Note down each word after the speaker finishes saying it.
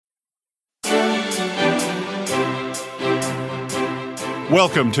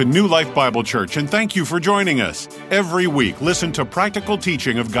Welcome to New Life Bible Church, and thank you for joining us. Every week, listen to practical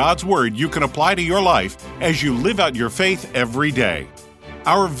teaching of God's Word you can apply to your life as you live out your faith every day.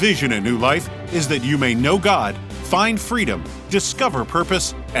 Our vision at New Life is that you may know God, find freedom, discover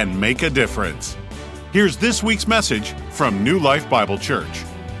purpose, and make a difference. Here's this week's message from New Life Bible Church.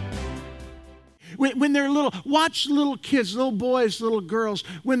 When they're little, watch little kids, little boys, little girls.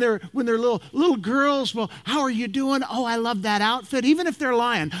 When they're little girls, well, how are you doing? Oh, I love that outfit. Even if they're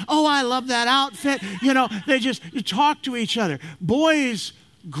lying, oh, I love that outfit. You know, they just talk to each other. Boys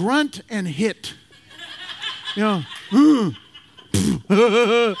grunt and hit. You know,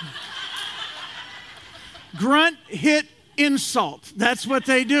 grunt, hit, insult. That's what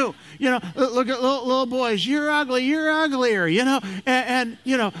they do. You know, look at little boys. You're ugly. You're uglier. You know, and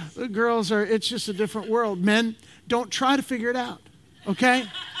you know, girls are. It's just a different world. Men, don't try to figure it out. Okay,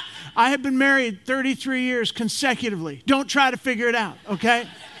 I have been married 33 years consecutively. Don't try to figure it out. Okay.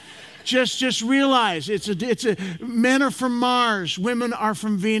 Just realize men are from Mars, women are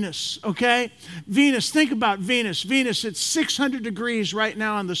from Venus, okay? Venus, think about Venus. Venus, it's 600 degrees right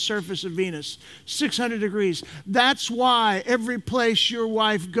now on the surface of Venus. 600 degrees. That's why every place your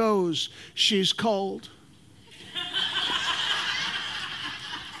wife goes, she's cold.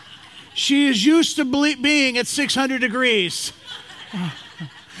 She is used to being at 600 degrees.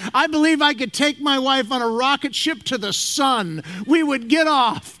 I believe I could take my wife on a rocket ship to the sun. We would get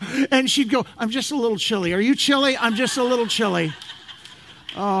off, and she'd go, I'm just a little chilly. Are you chilly? I'm just a little chilly.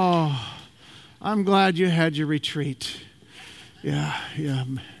 Oh, I'm glad you had your retreat. Yeah.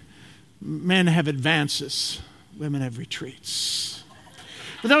 Men have advances. Women have retreats.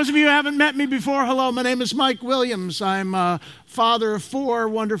 For those of you who haven't met me before, hello, my name is Mike Williams. I'm a father of 4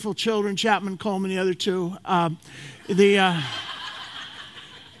 wonderful children, Chapman, Coleman, the other 2.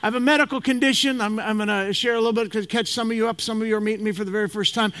 I have a medical condition. I'm going to share a little bit to catch some of you up. Some of you are meeting me for the very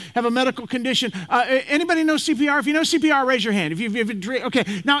first time. Have a medical condition. Anybody know CPR? If you know CPR, raise your hand. Okay.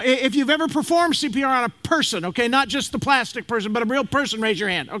 Now, if you've ever performed CPR on a person, okay, not just the plastic person, but a real person, raise your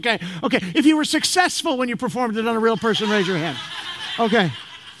hand. Okay. If you were successful when you performed it on a real person, raise your hand. Okay.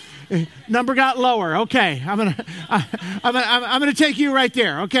 Number got lower. Okay, I'm gonna take you right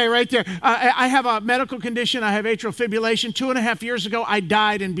there. Okay, right there. I have a medical condition. I have atrial fibrillation. 2.5 years ago, I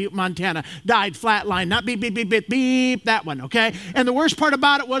died in Butte, Montana. Died flatline, not beep beep beep beep beep. That one. Okay. And the worst part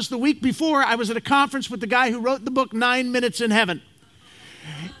about it was the week before I was at a conference with the guy who wrote the book 9 Minutes in Heaven.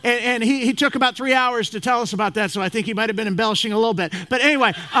 And he took about 3 hours to tell us about that. So I think he might have been embellishing a little bit. But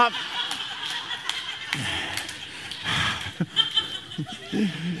anyway.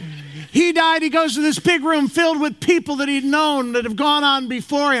 He died. He goes to this big room filled with people that he'd known that have gone on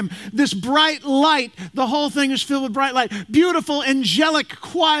before him. This bright light, the whole thing is filled with bright light. Beautiful angelic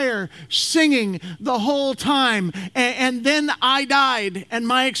choir singing the whole time. And then I died, and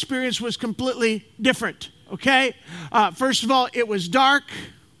my experience was completely different, okay? First of all, it was dark.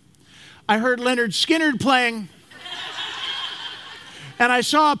 I heard Lynyrd Skynyrd playing. And I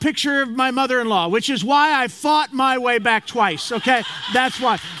saw a picture of my mother-in-law, which is why I fought my way back twice, okay? That's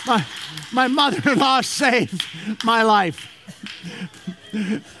why. My mother-in-law saved my life.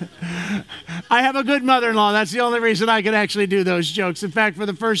 I have a good mother-in-law. That's the only reason I could actually do those jokes. In fact, for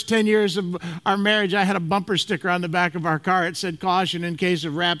the first 10 years of our marriage, I had a bumper sticker on the back of our car. It said, "Caution, in case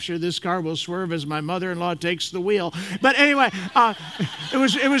of rapture, this car will swerve as my mother-in-law takes the wheel." But anyway,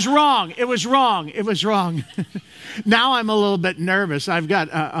 it was wrong. It was wrong. Now I'm a little bit nervous. I've got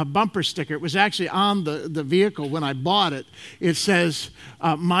a bumper sticker. It was actually on the vehicle when I bought it. It says,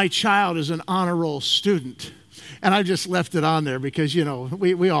 "My child is an honor roll student." And I just left it on there because, you know,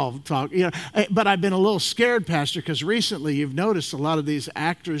 we all talk, you know. But I've been a little scared, Pastor, because recently you've noticed a lot of these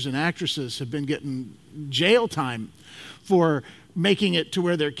actors and actresses have been getting jail time for making it to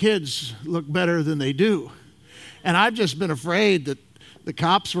where their kids look better than they do. And I've just been afraid that the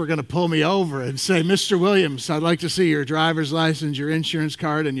cops were going to pull me over and say, "Mr. Williams, I'd like to see your driver's license, your insurance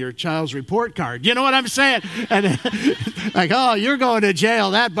card, and your child's report card." You know what I'm saying? And like, "Oh, you're going to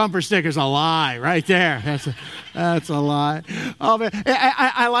jail. That bumper sticker's a lie right there." That's a lie. Oh, man.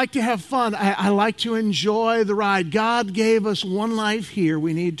 I like to have fun. I like to enjoy the ride. God gave us one life here.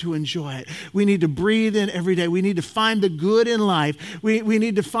 We need to enjoy it. We need to breathe in every day. We need to find the good in life. We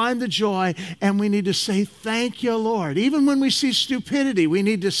need to find the joy, and we need to say, "Thank you, Lord." Even when we see stupidity, we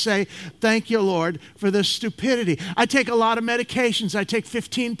need to say, "Thank you, Lord, for this stupidity." I take a lot of medications. I take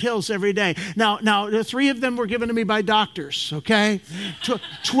 15 pills every day. Now, 3 of them were given to me by doctors, okay?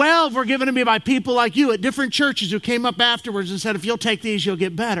 12 were given to me by people like you at different churches churches who came up afterwards and said, if you'll take these, you'll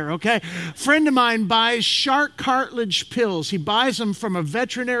get better, okay? Friend of mine buys shark cartilage pills. He buys them from a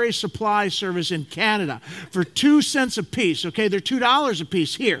veterinary supply service in Canada for 2 cents a piece, okay? They're $2 a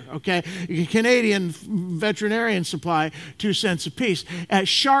piece here, okay? Canadian veterinarian supply, 2 cents a piece.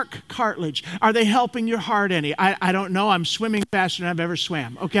 Shark cartilage. Are they helping your heart any? I don't know. I'm swimming faster than I've ever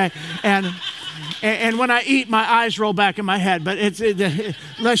swam, okay? And when I eat, my eyes roll back in my head, but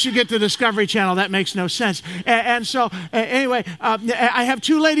unless you get to Discovery Channel, that makes no sense. Anyway, I have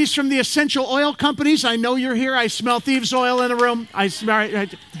 2 ladies from the essential oil companies. I know you're here. I smell thieves' oil in the room.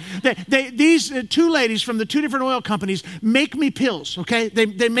 These 2 ladies from the 2 different oil companies make me pills, okay?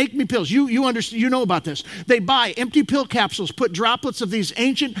 They make me pills. You understand? You know about this. They buy empty pill capsules, put droplets of these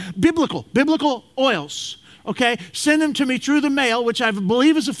ancient biblical oils, okay? Send them to me through the mail, which I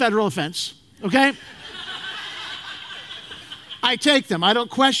believe is a federal offense. Okay? I take them. I don't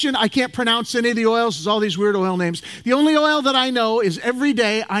question. I can't pronounce any of the oils. There's all these weird oil names. The only oil that I know is every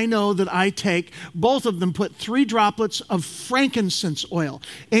day I know that I take, both of them put 3 droplets of frankincense oil.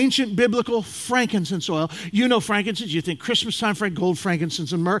 Ancient biblical frankincense oil. You know frankincense. You think Christmas time, gold,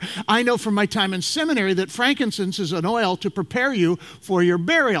 frankincense, and myrrh. I know from my time in seminary that frankincense is an oil to prepare you for your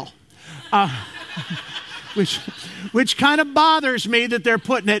burial. Which kind of bothers me that they're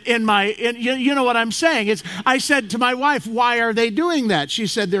putting it in you know what I'm saying. I said to my wife, why are they doing that? She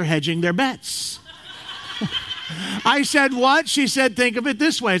said, they're hedging their bets. I said, what? She said, think of it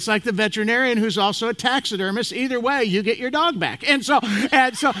this way. It's like the veterinarian who's also a taxidermist. Either way, you get your dog back.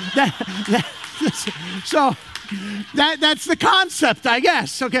 That's the concept, I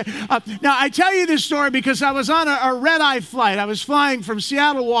guess. Okay. Now, I tell you this story because I was on a red-eye flight. I was flying from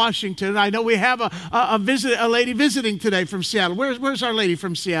Seattle, Washington. I know we have a lady visiting today from Seattle. Where's our lady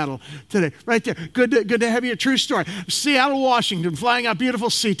from Seattle today? Right there. Good to have you. A true story. Seattle, Washington, flying out beautiful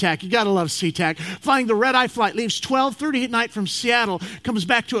SeaTac. You got to love SeaTac. Flying the red-eye flight, leaves 12:30 at night from Seattle, comes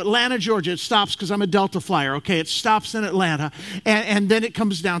back to Atlanta, Georgia. It stops because I'm a Delta flyer, okay? It stops in Atlanta, and then it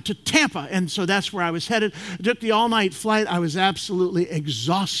comes down to Tampa, and so that's where I was headed. I took the all-night flight. I was absolutely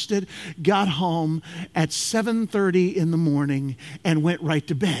exhausted. Got home at 7:30 in the morning and went right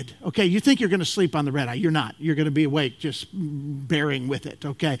to bed. Okay, you think you're going to sleep on the red eye. You're not. You're going to be awake just bearing with it,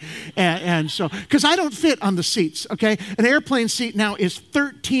 okay? And so, because I don't fit on the seats, okay? An airplane seat now is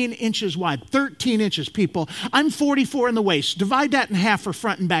 13 inches wide. 13 inches, people. I'm 44 in the waist. Divide that in half for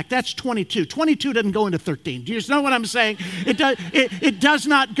front and back. That's 22. 22 doesn't go into 13. Do you know what I'm saying? It does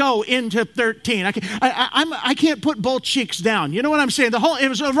not go into 13. I can't put both cheeks down. You know what I'm saying? It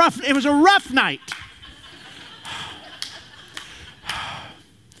was a rough night.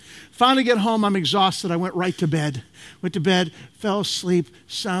 Finally get home, I'm exhausted. I went right to bed. Went to bed, fell asleep,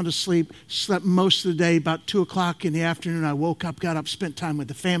 sound asleep, slept most of the day. About 2 o'clock in the afternoon, I woke up, got up, spent time with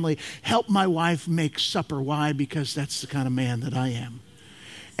the family, helped my wife make supper. Why? Because that's the kind of man that I am.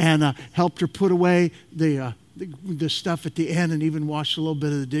 And helped her put away the stuff at the end and even wash a little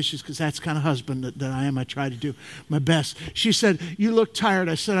bit of the dishes, because that's the kind of husband that I am. I try to do my best. She said, you look tired.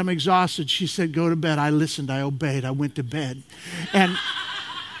 I said, I'm exhausted. She said, go to bed. I listened. I obeyed. I went to bed. And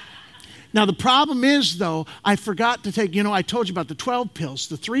now, the problem is, though, I forgot to take, I told you about the 12 pills.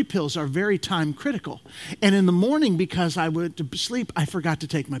 The 3 pills are very time critical. And in the morning, because I went to sleep, I forgot to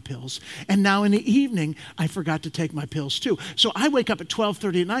take my pills. And now in the evening, I forgot to take my pills too. So I wake up at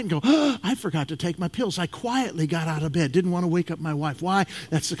 12:30 at night and go, I forgot to take my pills. I quietly got out of bed. Didn't want to wake up my wife. Why?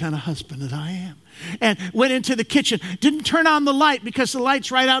 That's the kind of husband that I am. And went into the kitchen. Didn't turn on the light because the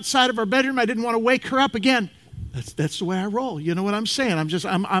light's right outside of our bedroom. I didn't want to wake her up again. That's the way I roll. You know what I'm saying?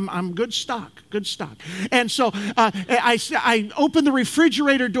 I'm good stock. And so I opened the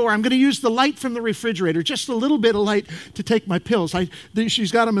refrigerator door. I'm going to use the light from the refrigerator, just a little bit of light, to take my pills. She's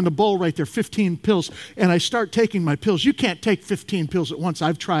got them in the bowl right there, 15 pills. And I start taking my pills. You can't take 15 pills at once.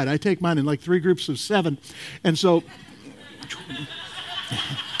 I've tried. I take mine in like 3 groups of 7. And so,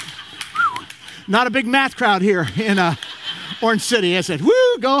 not a big math crowd here in Orange City. I said,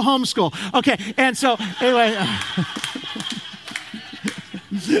 woo, go homeschool. Okay, and so anyway,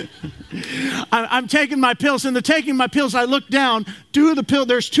 I'm taking my pills. In the taking my pills, I look down,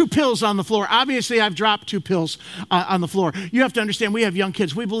 there's 2 pills on the floor. Obviously, I've dropped 2 pills on the floor. You have to understand, we have young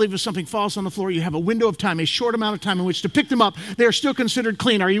kids. We believe if something falls on the floor, you have a window of time, a short amount of time in which to pick them up. They are still considered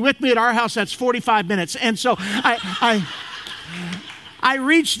clean. Are you with me? At our house, that's 45 minutes. And so I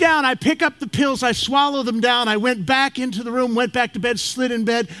reach down, I pick up the pills, I swallow them down, I went back into the room, went back to bed, slid in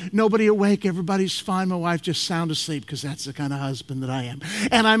bed, nobody awake, everybody's fine, my wife just sound asleep, because that's the kind of husband that I am.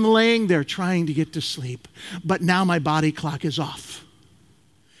 And I'm laying there trying to get to sleep, but now my body clock is off.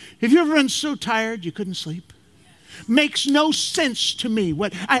 Have you ever been so tired you couldn't sleep? Makes no sense to me.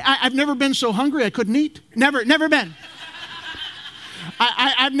 I've never been so hungry I couldn't eat. Never been.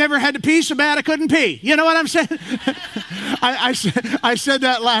 I've never had to pee so bad I couldn't pee. You know what I'm saying? I said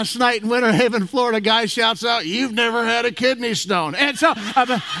that last night in Winter Haven, Florida. A guy shouts out, "You've never had a kidney stone." And so,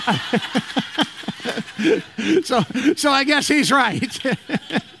 so I guess he's right.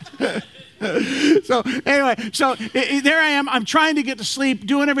 So anyway, there I am. I'm trying to get to sleep,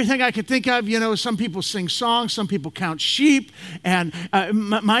 doing everything I could think of. You know, some people sing songs, some people count sheep. And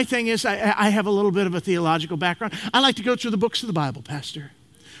my thing is, I have a little bit of a theological background. I like to go through the books of the Bible, Pastor.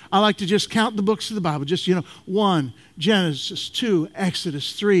 I like to just count the books of the Bible. Just, 1, Genesis, 2,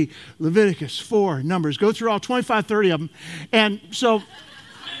 Exodus, 3, Leviticus, 4, Numbers. Go through all 25, 30 of them. And so...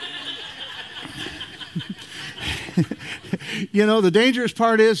 the dangerous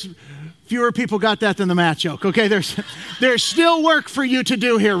part is fewer people got that than the math joke, okay? There's still work for you to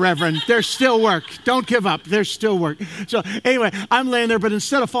do here, Reverend. There's still work. Don't give up. There's still work. So anyway, I'm laying there, but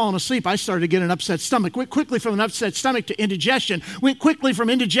instead of falling asleep, I started to get an upset stomach. Went quickly from an upset stomach to indigestion. Went quickly from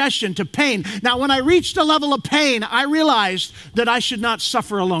indigestion to pain. Now, when I reached a level of pain, I realized that I should not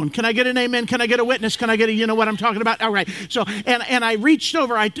suffer alone. Can I get an amen? Can I get a witness? Can I get a, you know what I'm talking about? All right. So, and I reached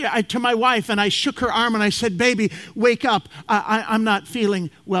over to my wife, and I shook her arm, and I said, "Baby, wake up. I'm not feeling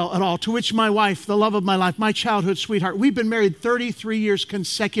well at all." To which my wife, the love of my life, my childhood sweetheart, we've been married 33 years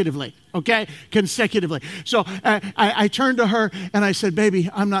consecutively, okay? Consecutively. So I turned to her and I said,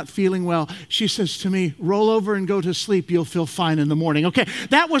 "Baby, I'm not feeling well." She says to me, "Roll over and go to sleep. You'll feel fine in the morning." Okay,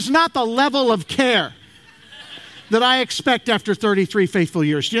 that was not the level of care that I expect after 33 faithful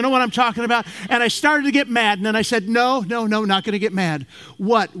years. Do you know what I'm talking about? And I started to get mad, and then I said, no, not going to get mad.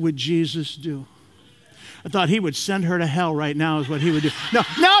 What would Jesus do? I thought he would send her to hell right now is what he would do. No.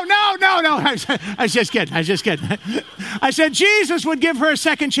 I was just kidding. I said Jesus would give her a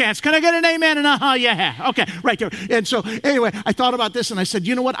second chance. Can I get an amen? And yeah. Okay, right there. And so anyway, I thought about this and I said,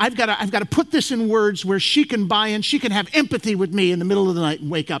 you know what? I've got to put this in words where she can buy in. She can have empathy with me in the middle of the night and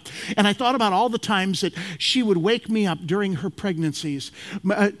wake up. And I thought about all the times that she would wake me up during her pregnancies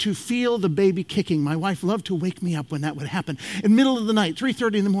to feel the baby kicking. My wife loved to wake me up when that would happen. In the middle of the night,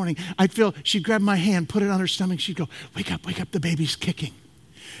 3:30 in the morning, I'd feel she'd grab my hand, put it on her stomach. She'd go, wake up, the baby's kicking.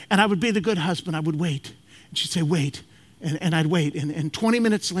 And I would be the good husband. I would wait. And she'd say, wait. And I'd wait. And 20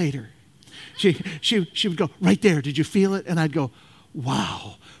 minutes later, she would go, right there. Did you feel it? And I'd go,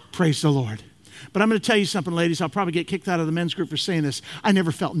 wow, praise the Lord. But I'm going to tell you something, ladies. I'll probably get kicked out of the men's group for saying this. I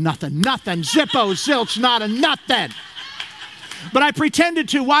never felt nothing. Zippo, zilch, nada, nothing. But I pretended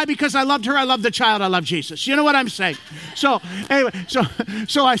to. Why? Because I loved her. I loved the child. I love Jesus. You know what I'm saying? So anyway,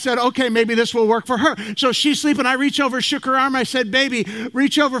 so I said, okay, maybe this will work for her. So she's sleeping. I reach over, shook her arm. I said, baby,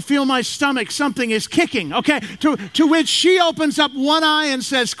 reach over, feel my stomach. Something is kicking. Okay. To which she opens up one eye and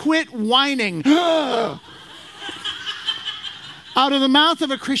says, quit whining. Out of the mouth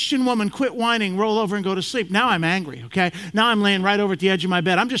of a Christian woman, quit whining, roll over and go to sleep. Now I'm angry, okay? Now I'm laying right over at the edge of my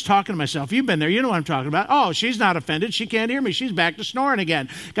bed. I'm just talking to myself. You've been there. You know what I'm talking about. Oh, she's not offended. She can't hear me. She's back to snoring again.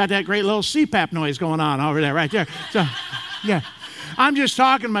 Got that great little CPAP noise going on over there, right there. So, yeah. I'm just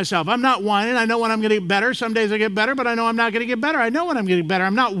talking to myself. I'm not whining. I know when I'm going to get better. Some days I get better, but I know I'm not going to get better. I know when I'm getting better.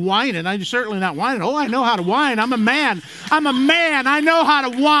 I'm not whining. I'm certainly not whining. Oh, I know how to whine. I'm a man. I know how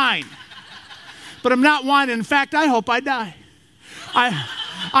to whine. But I'm not whining. In fact, I hope I die.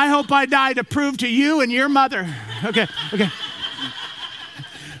 I hope I die to prove to you and your mother. Okay.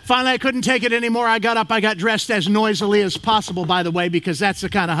 Finally, I couldn't take it anymore. I got up. I got dressed as noisily as possible, by the way, because that's the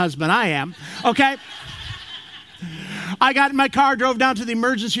kind of husband I am. Okay? I got in my car, drove down to the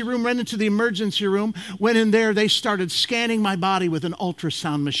emergency room, ran into the emergency room, went in there. They started scanning my body with an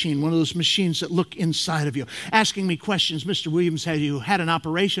ultrasound machine, one of those machines that look inside of you, asking me questions. Mr. Williams, have you had an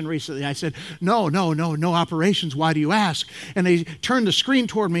operation recently? I said, no operations. Why do you ask? And they turned the screen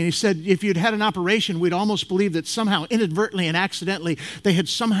toward me and he said, if you'd had an operation, we'd almost believe that somehow inadvertently and accidentally they had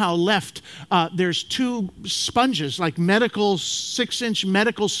somehow left, there's 2 sponges, like 6-inch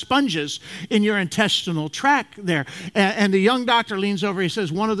medical sponges in your intestinal tract there. And the young doctor leans over, he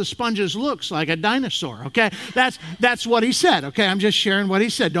says, one of the sponges looks like a dinosaur, okay? That's what he said, okay? I'm just sharing what he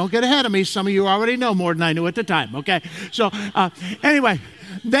said. Don't get ahead of me. Some of you already know more than I knew at the time, okay? So anyway,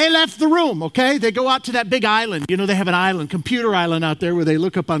 they left the room, okay? They go out to that big island. You know, they have an island, computer island out there where they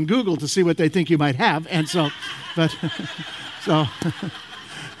look up on Google to see what they think you might have. And so,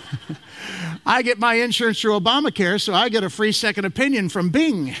 I get my insurance through Obamacare, so I get a free second opinion from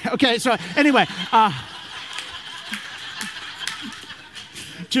Bing. Okay, so anyway,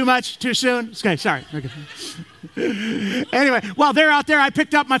 too much? Too soon? Okay, sorry. Okay. Anyway, while they're out there, I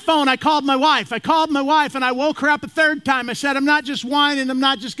picked up my phone. I called my wife. And I woke her up a third time. I said, I'm not just whining. I'm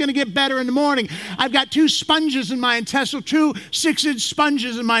not just going to get better in the morning. I've got two 6-inch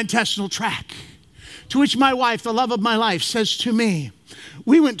sponges in my intestinal tract. To which my wife, the love of my life, says to me,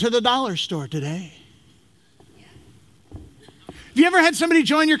 we went to the dollar store today. Have you ever had somebody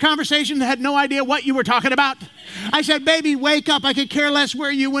join your conversation that had no idea what you were talking about? I said, baby, wake up. I could care less where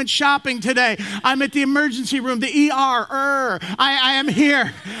you went shopping today. I'm at the emergency room, the ER. I am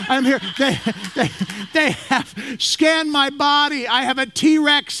here. I'm here. They have scanned my body. I have a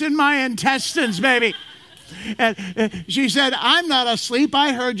T-Rex in my intestines, baby. And she said, I'm not asleep.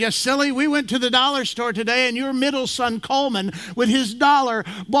 I heard you, silly. We went to the dollar store today, and your middle son, Coleman, with his dollar,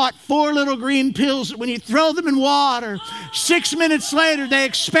 bought 4 little green pills that when you throw them in water, 6 minutes later, they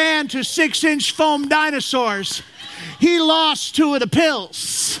expand to 6-inch foam dinosaurs. He lost 2 of the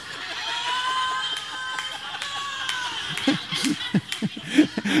pills.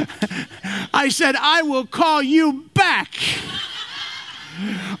 I said, I will call you back.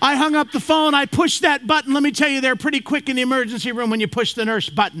 I hung up the phone. I pushed that button. Let me tell you, they're pretty quick in the emergency room when you push the nurse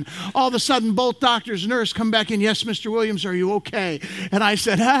button. All of a sudden, both doctors and nurse come back in. Yes, Mr. Williams, are you okay? And I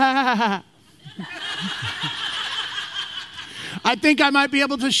said, ha, ha, ha, ha. I think I might be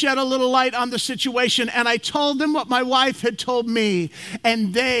able to shed a little light on the situation. And I told them what my wife had told me,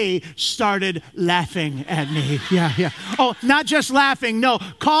 and they started laughing at me. Yeah. Oh, not just laughing, no,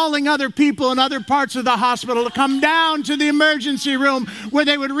 calling other people in other parts of the hospital to come down to the emergency room where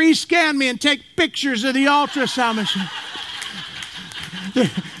they would rescan me and take pictures of the ultrasound machine.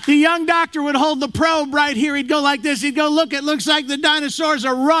 The young doctor would hold the probe right here. He'd go like this. He'd go, look, it looks like the dinosaurs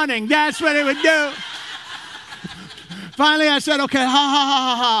are running. That's what he would do. Finally, I said, okay,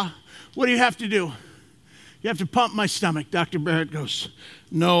 ha. What do you have to do? You have to pump my stomach. Dr. Barrett goes,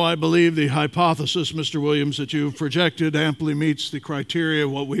 no, I believe the hypothesis, Mr. Williams, that you've projected amply meets the criteria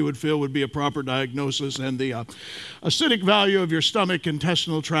of what we would feel would be a proper diagnosis, and the acidic value of your stomach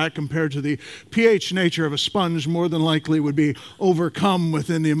intestinal tract compared to the pH nature of a sponge more than likely would be overcome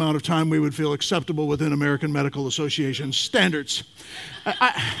within the amount of time we would feel acceptable within American Medical Association standards.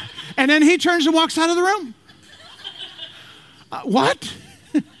 And then he turns and walks out of the room. What?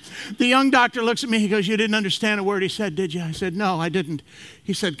 The young doctor looks at me. He goes, you didn't understand a word he said, did you? I said, no, I didn't.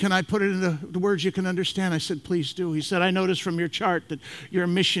 He said, can I put it into the words you can understand? I said, please do. He said, I noticed from your chart that you're a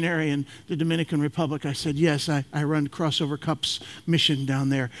missionary in the Dominican Republic. I said, yes, I run Crossover Cups mission down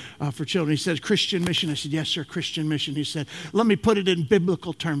there for children. He said, Christian mission. I said, yes, sir, Christian mission. He said, let me put it in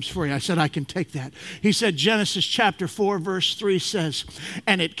biblical terms for you. I said, I can take that. He said, Genesis chapter 4, verse 3 says,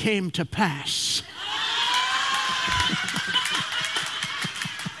 and it came to pass.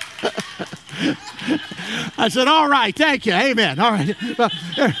 I said, all right, thank you, amen. All right,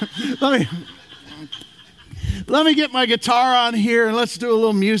 let me get my guitar on here, and let's do a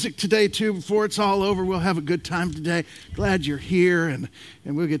little music today, too, before it's all over. We'll have a good time today. Glad you're here, and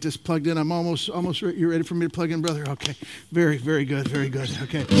we'll get this plugged in. I'm almost ready. You ready for me to plug in, brother? Okay, very, very good,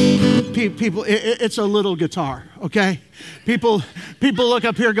 okay. People, it's a little guitar, okay? People look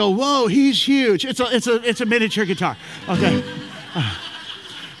up here and go, whoa, he's huge. It's a miniature guitar, okay?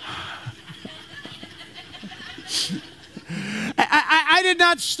 I did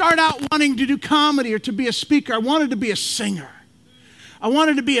not start out wanting to do comedy or to be a speaker. I wanted to be a singer. I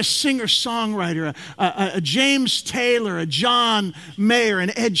wanted to be a singer-songwriter, a James Taylor, a John Mayer,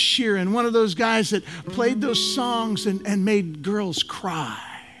 an Ed Sheeran, one of those guys that played those songs and made girls cry.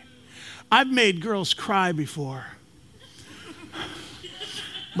 I've made girls cry before.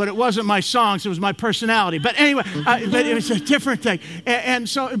 But it wasn't my songs, it was my personality. But anyway, but it was a different thing. And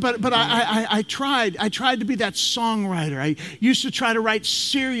so, but I tried to be that songwriter. I used to try to write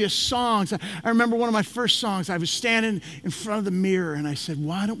serious songs. I remember one of my first songs, I was standing in front of the mirror and I said,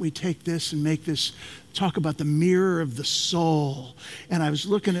 why don't we take this and make this talk about the mirror of the soul? And I was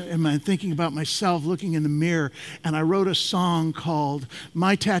looking at and thinking about myself looking in the mirror, and I wrote a song called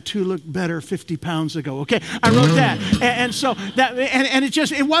My Tattoo Looked Better 50 Pounds Ago. Okay, I wrote that. And so that, and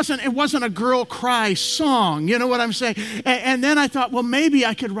it wasn't a girl cry song, you know what I'm saying? And then I thought, well, maybe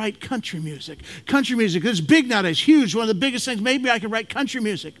I could write country music. Country music is big nowadays, huge, one of the biggest things. Maybe I could write country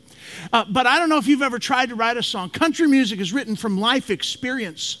music. But I don't know if you've ever tried to write a song. Country music is written from life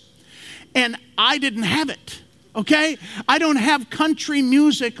experience. And I didn't have it, okay? I don't have country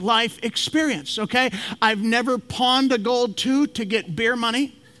music life experience, okay? I've never pawned a gold tooth to get beer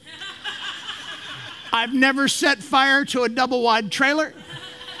money. I've never set fire to a double-wide trailer.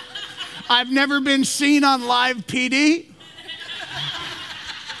 I've never been seen on live PD.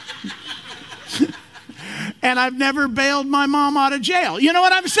 And I've never bailed my mom out of jail. You know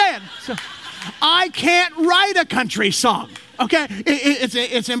what I'm saying? I can't write a country song. Okay,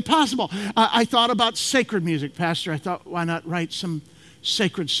 it's impossible. I thought about sacred music, Pastor. I thought, why not write some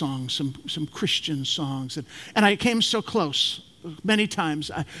sacred songs, some Christian songs? And I came so close many times.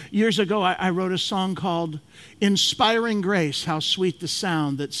 Years ago, I wrote a song called Inspiring Grace, How Sweet the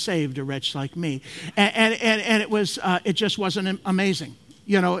Sound That Saved a Wretch Like Me. And it just wasn't amazing.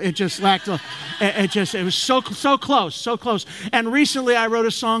 You know, it just lacked, it was so close. And recently I wrote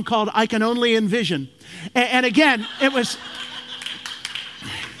a song called I Can Only Envision. And again, it was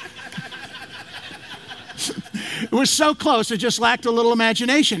so close, it just lacked a little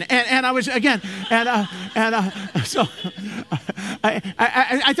imagination. And I was, again, so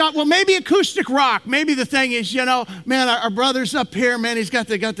I thought, well, maybe acoustic rock. Maybe the thing is, you know, man, our brother's up here, man, he's got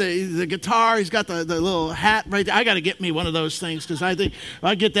the guitar, he's got the little hat right there. I got to get me one of those things, because I think if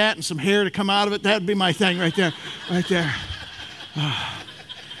I get that and some hair to come out of it, that'd be my thing right there.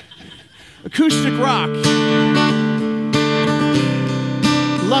 Acoustic rock.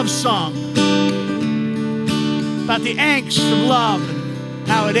 Love song. About the angst of love and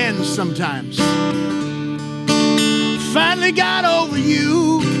how it ends sometimes. Finally got over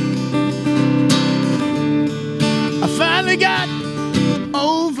you. I finally got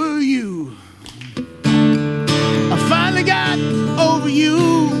over you. I finally got over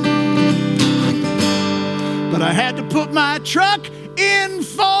you. But I had to put my truck in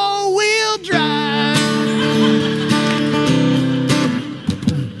 4-wheel drive.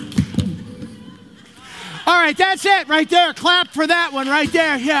 All right, that's it right there. Clap for that one right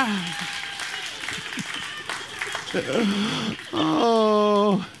there. Yeah.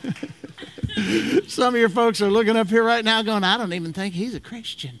 Oh. Some of your folks are looking up here right now going, I don't even think he's a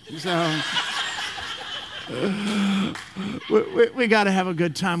Christian. So we got to have a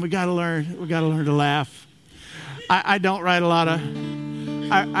good time. We got to learn to laugh. I don't write a lot of,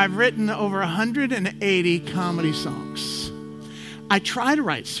 I've written over 180 comedy songs. I try to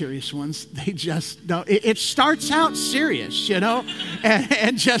write serious ones. They just don't. It starts out serious, you know,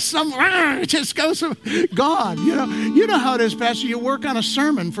 and just it just goes gone. You know how it is, Pastor. You work on a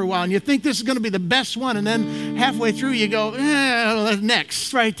sermon for a while, and you think this is going to be the best one, and then halfway through you go,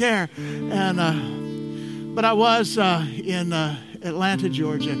 next, right there. And but I was in Atlanta,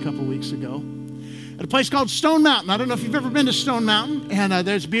 Georgia, a couple weeks ago, at a place called Stone Mountain. I don't know if you've ever been to Stone Mountain, and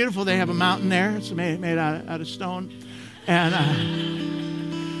there's beautiful. They have a mountain there. It's made out of stone. And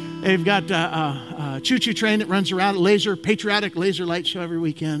they've got a choo-choo train that runs around, patriotic laser light show every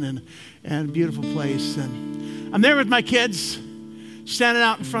weekend, and a beautiful place. And I'm there with my kids, standing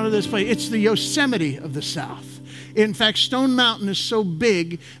out in front of this place. It's the Yosemite of the South. In fact, Stone Mountain is so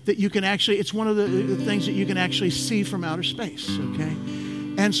big that you can actually, it's one of the things that you can actually see from outer space, okay?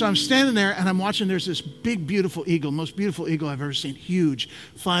 And so I'm standing there and I'm watching, there's this big, beautiful eagle, most beautiful eagle I've ever seen, huge,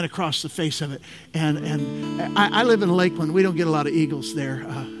 flying across the face of it. And I live in Lakeland. We don't get a lot of eagles there.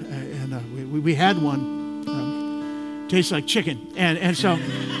 We had one, tastes like chicken. And so,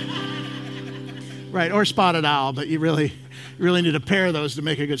 right, or spotted owl, but you really need a pair of those to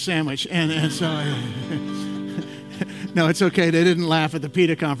make a good sandwich. And so, no, it's okay. They didn't laugh at the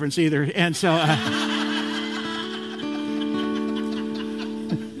PETA conference either. And so,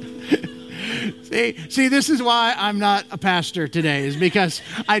 See, this is why I'm not a pastor today, is because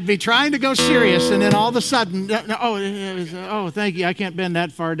I'd be trying to go serious, and then all of a sudden, thank you, I can't bend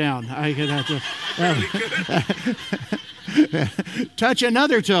that far down. I could have to touch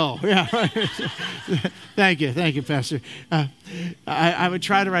another toe. Yeah. Thank you, Pastor. I would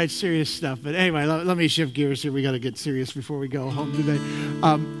try to write serious stuff, but anyway, let me shift gears here. We got to get serious before we go home today.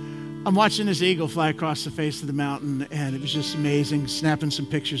 I'm watching this eagle fly across the face of the mountain, and it was just amazing, snapping some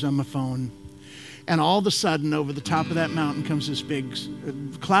pictures on my phone. And all of a sudden, over the top of that mountain comes this big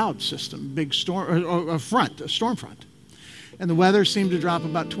cloud system, big storm, or a storm front. And the weather seemed to drop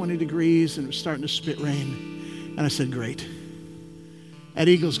about 20 degrees, and it was starting to spit rain. And I said, great. That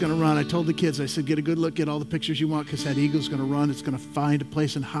eagle's going to run. I told the kids, I said, get a good look, get all the pictures you want, because that eagle's going to run. It's going to find a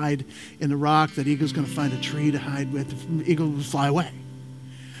place and hide in the rock. That eagle's going to find a tree to hide with. The eagle will fly away.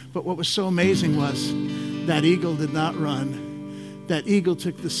 But what was so amazing was that eagle did not run. That eagle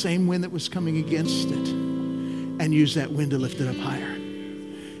took the same wind that was coming against it and used that wind to lift it up higher.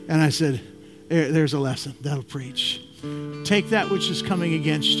 And I said, there's a lesson. That'll preach. Take that which is coming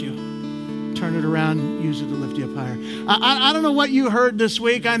against you, turn it around, use it to lift you up higher. I don't know what you heard this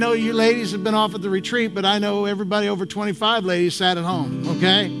week. I know you ladies have been off at the retreat, but I know everybody over 25 ladies sat at home,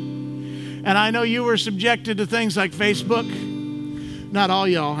 okay? And I know you were subjected to things like Facebook. Not all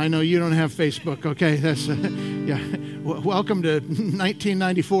y'all. I know you don't have Facebook, okay? That's, yeah. Welcome to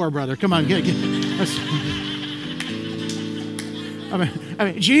 1994, brother. Come on, get. I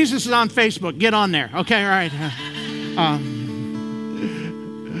mean, Jesus is on Facebook. Get on there. Okay, all right.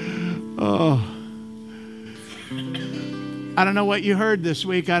 I don't know what you heard this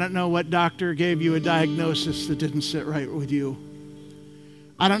week. I don't know what doctor gave you a diagnosis that didn't sit right with you.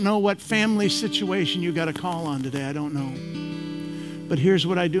 I don't know what family situation you got a call on today. I don't know. But here's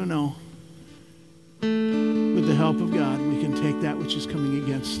what I do know. With the help of God, we can take that which is coming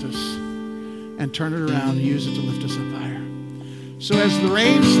against us and turn it around and use it to lift us up higher. So as the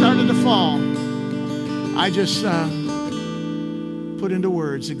rain started to fall, I just put into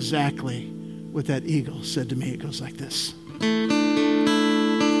words exactly what that eagle said to me. It goes like this.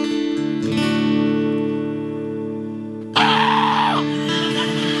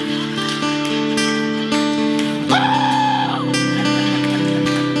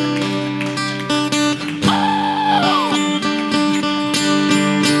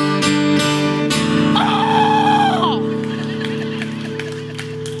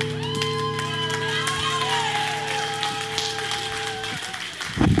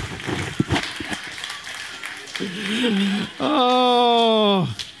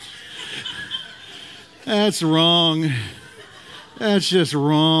 Oh, that's wrong. That's just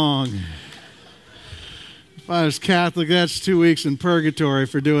wrong. If I was Catholic, that's 2 weeks in purgatory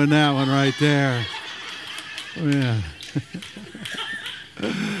for doing that one right there. Oh, yeah.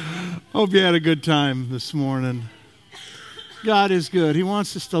 Hope you had a good time this morning. God is good. He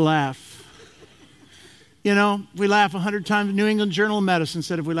wants us to laugh. You know, we laugh 100 times. The New England Journal of Medicine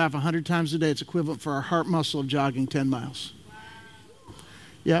said if we laugh 100 times a day, it's equivalent for our heart muscle of jogging 10 miles.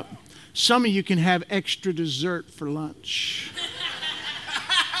 Yep. Some of you can have extra dessert for lunch.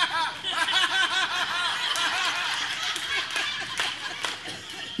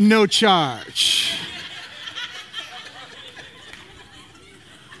 No charge.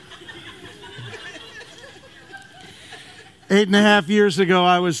 Eight and a half years ago,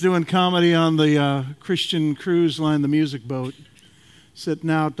 I was doing comedy on the Christian cruise line, the Music Boat, sitting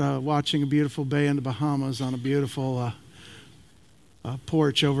out watching a beautiful bay in the Bahamas on a beautiful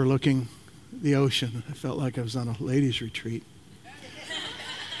porch overlooking the ocean. I felt like I was on a ladies' retreat.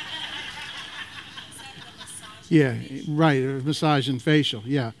 Yeah, right, massage and facial,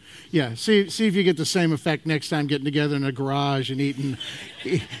 yeah. See if you get the same effect next time getting together in a garage and eating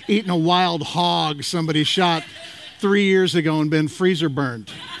a wild hog somebody shot 3 years ago and been freezer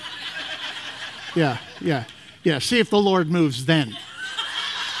burned. Yeah. See if the Lord moves then.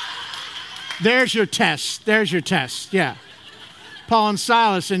 There's your test. Yeah. Paul and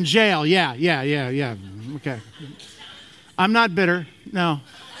Silas in jail. Yeah. Okay. I'm not bitter. No.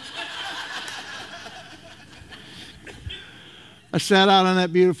 I sat out on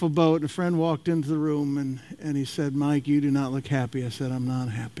that beautiful boat and a friend walked into the room and he said, "Mike, you do not look happy." I said, "I'm not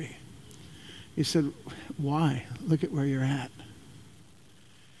happy." He said, "Why? Look at where you're at."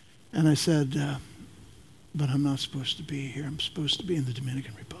 And I said, "But I'm not supposed to be here. I'm supposed to be in the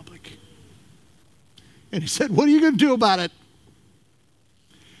Dominican Republic." And he said, "What are you going to do about it?"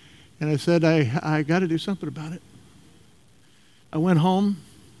 And I said, I got to do something about it. I went home,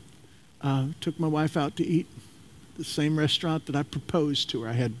 took my wife out to eat the same restaurant that I proposed to her.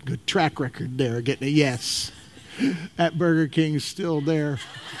 I had a good track record there, getting a yes. That Burger King's still there.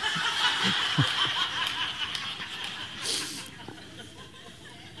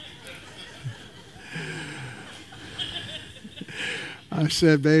 I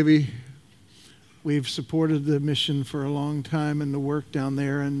said, "Baby, we've supported the mission for a long time and the work down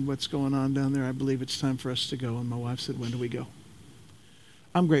there and what's going on down there. I believe it's time for us to go." And my wife said, "When do we go?"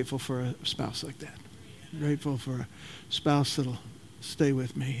 I'm grateful for a spouse like that. I'm grateful for a spouse that'll stay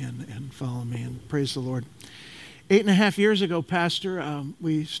with me and follow me, and praise the Lord. 8.5 years ago, Pastor,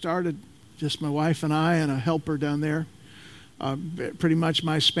 we started, just my wife and I and a helper down there. Pretty much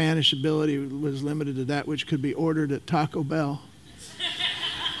my Spanish ability was limited to that which could be ordered at Taco Bell.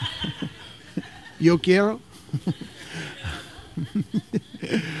 Yo quiero.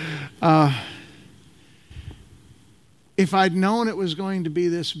 If I'd known it was going to be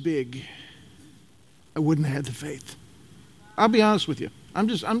this big, I wouldn't have had the faith. I'll be honest with you. I'm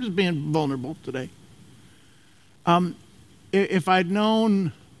just being vulnerable today. If I'd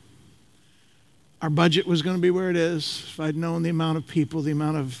known our budget was going to be where it is, if I'd known the amount of people, the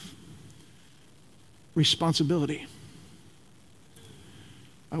amount of responsibility,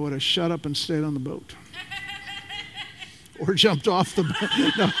 I would have shut up and stayed on the boat. Or jumped off the boat.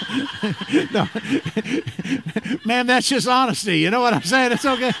 No. Man, that's just honesty. You know what I'm saying? It's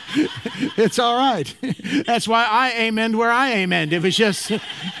okay. It's all right. That's why I amened where I amened. It was just,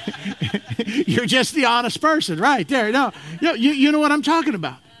 you're just the honest person. Right there. No, you know what I'm talking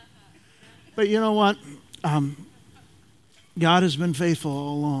about. But you know what? God has been faithful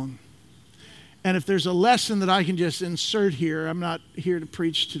all along. And if there's a lesson that I can just insert here, I'm not here to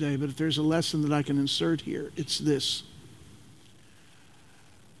preach today, but if there's a lesson that I can insert here, it's this.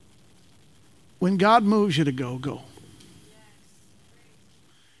 When God moves you to go, go.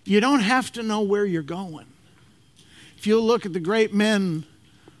 You don't have to know where you're going. If you look at the great men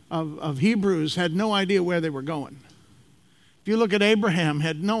of Hebrews, had no idea where they were going. If you look at Abraham,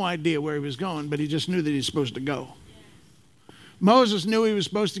 had no idea where he was going, but he just knew that he was supposed to go. Moses knew he was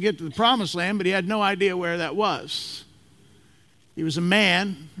supposed to get to the promised land, but he had no idea where that was. He was a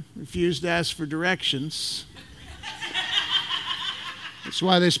man, refused to ask for directions. That's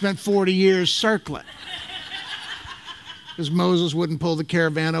why they spent 40 years circling. Because Moses wouldn't pull the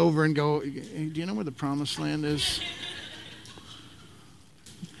caravan over and go, hey, do you know where the promised land is?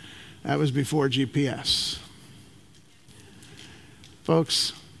 That was before GPS.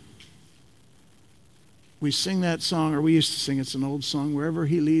 Folks, we sing that song, or we used to sing, it's an old song, wherever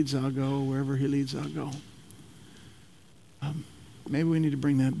he leads, I'll go, wherever he leads, I'll go. Maybe we need to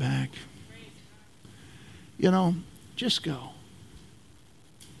bring that back. You know, just go.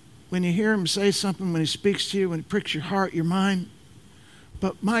 When you hear him say something, when he speaks to you, when he pricks your heart, your mind,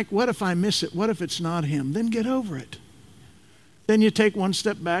 but Mike, what if I miss it? What if it's not him? Then get over it. Then you take one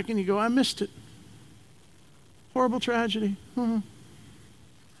step back and you go, I missed it. Horrible tragedy.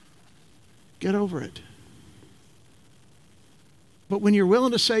 Get over it. But when you're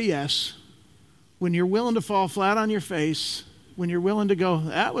willing to say yes, when you're willing to fall flat on your face, when you're willing to go,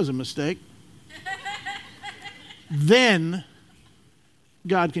 that was a mistake, then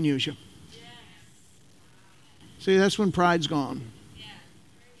God can use you. See, that's when pride's gone.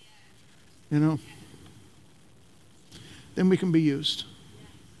 You know? Then we can be used.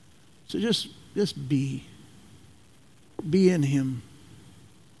 So just be. Be in him.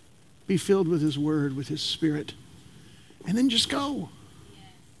 Be filled with his word, with his spirit. And then just go.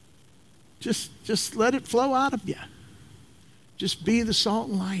 Just let it flow out of you. Just be the salt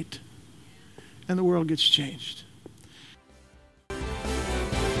and light. And the world gets changed.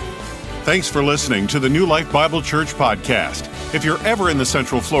 Thanks for listening to the New Life Bible Church podcast. If you're ever in the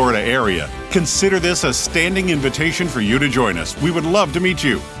Central Florida area, consider this a standing invitation for you to join us. We would love to meet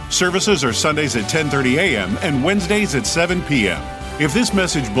you. Services are Sundays at 10:30 a.m. and Wednesdays at 7 p.m. If this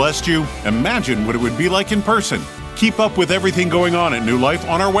message blessed you, imagine what it would be like in person. Keep up with everything going on at New Life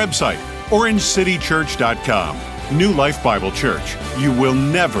on our website or in citychurch.com. New Life Bible Church. You will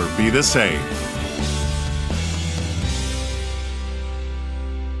never be the same.